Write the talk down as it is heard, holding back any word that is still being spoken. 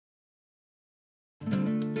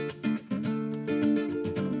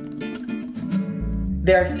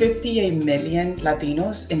There are 58 million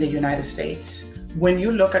Latinos in the United States. When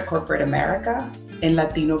you look at corporate America and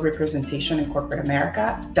Latino representation in corporate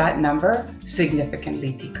America, that number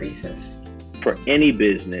significantly decreases. For any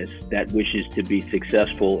business that wishes to be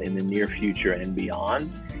successful in the near future and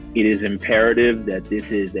beyond, it is imperative that this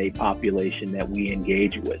is a population that we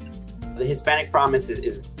engage with. The Hispanic Promise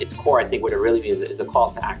is its core. I think what it really is a call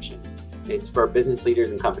to action. It's for business leaders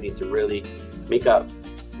and companies to really make a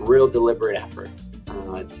real deliberate effort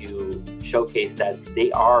to showcase that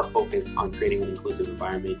they are focused on creating an inclusive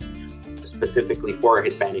environment, specifically for a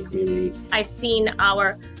Hispanic community. I've seen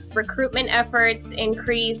our recruitment efforts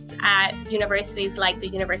increase at universities like the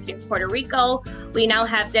University of Puerto Rico. We now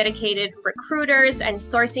have dedicated recruiters and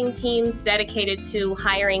sourcing teams dedicated to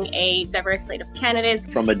hiring a diverse slate of candidates.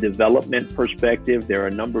 From a development perspective, there are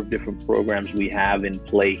a number of different programs we have in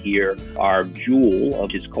play here. Our jewel,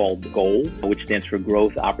 which is called GOAL, which stands for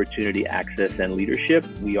Growth, Opportunity, Access, and Leadership.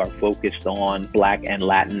 We are focused on Black and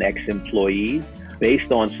Latinx employees.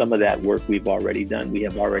 Based on some of that work we've already done, we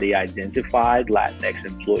have already identified Latinx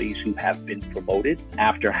employees who have been promoted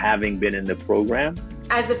after having been in the program.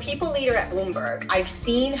 As a people leader at Bloomberg, I've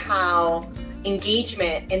seen how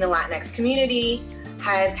engagement in the Latinx community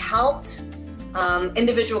has helped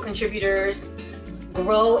individual contributors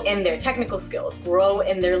grow in their technical skills, grow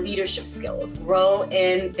in their leadership skills, grow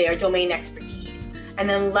in their domain expertise, and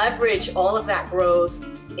then leverage all of that growth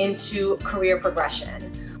into career progression,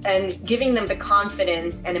 and giving them the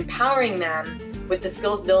confidence and empowering them with the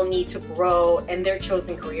skills they'll need to grow in their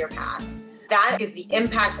chosen career path. That is the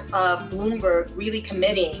impact of Bloomberg really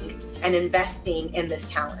committing and investing in this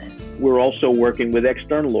talent. We're also working with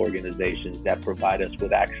external organizations that provide us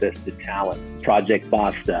with access to talent. Project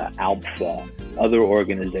Basta, Alpha, other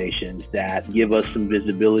organizations that give us some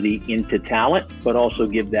visibility into talent, but also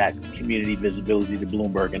give that community visibility to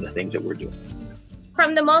Bloomberg and the things that we're doing.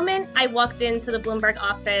 From the moment I walked into the Bloomberg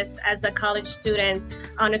office as a college student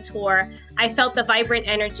on a tour, I felt the vibrant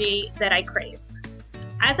energy that I craved.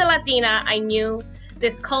 As a Latina, I knew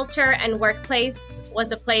this culture and workplace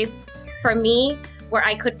was a place for me where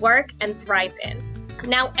I could work and thrive in.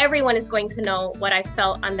 Now everyone is going to know what I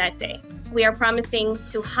felt on that day. We are promising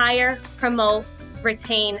to hire, promote,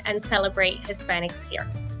 retain, and celebrate Hispanics here.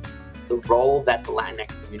 The role that the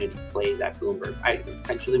Latinx community plays at Bloomberg.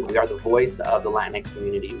 Essentially, we are the voice of the Latinx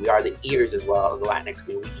community. We are the ears as well of the Latinx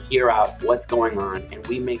community. We hear out what's going on, and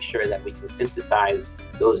we make sure that we can synthesize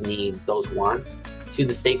those needs, those wants, to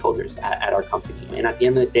the stakeholders at our company. And at the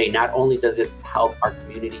end of the day, not only does this help our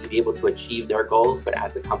community be able to achieve their goals, but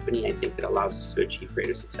as a company, I think it allows us to achieve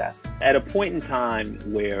greater success. At a point in time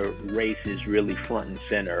where race is really front and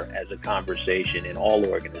center as a conversation in all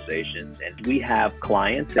organizations, and we have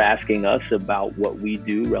clients asking us about what we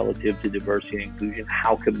do relative to diversity and inclusion,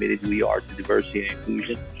 how committed we are to diversity and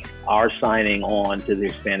inclusion, our signing on to the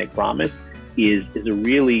Hispanic Promise is a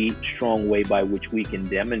really strong way by which we can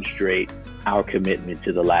demonstrate our commitment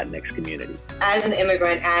to the Latinx community. As an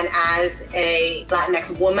immigrant and as a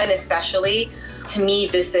Latinx woman especially, to me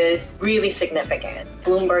this is really significant.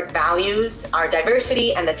 Bloomberg values our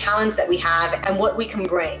diversity and the talents that we have and what we can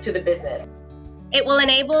bring to the business. It will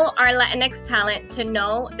enable our Latinx talent to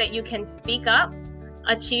know that you can speak up,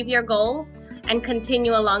 achieve your goals, and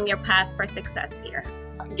continue along your path for success here.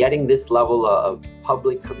 Getting this level of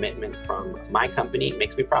public commitment from my company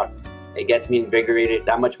makes me proud. It gets me invigorated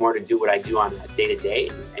that much more to do what I do on a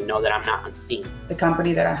day-to-day and know that I'm not unseen. The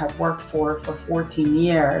company that I have worked for 14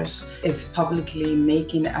 years is publicly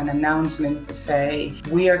making an announcement to say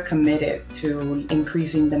we are committed to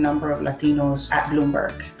increasing the number of Latinos at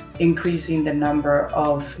Bloomberg, increasing the number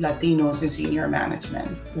of Latinos in senior management,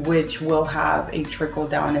 which will have a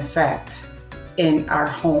trickle-down effect in our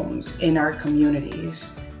homes, in our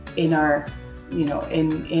communities, in our,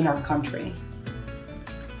 in our country.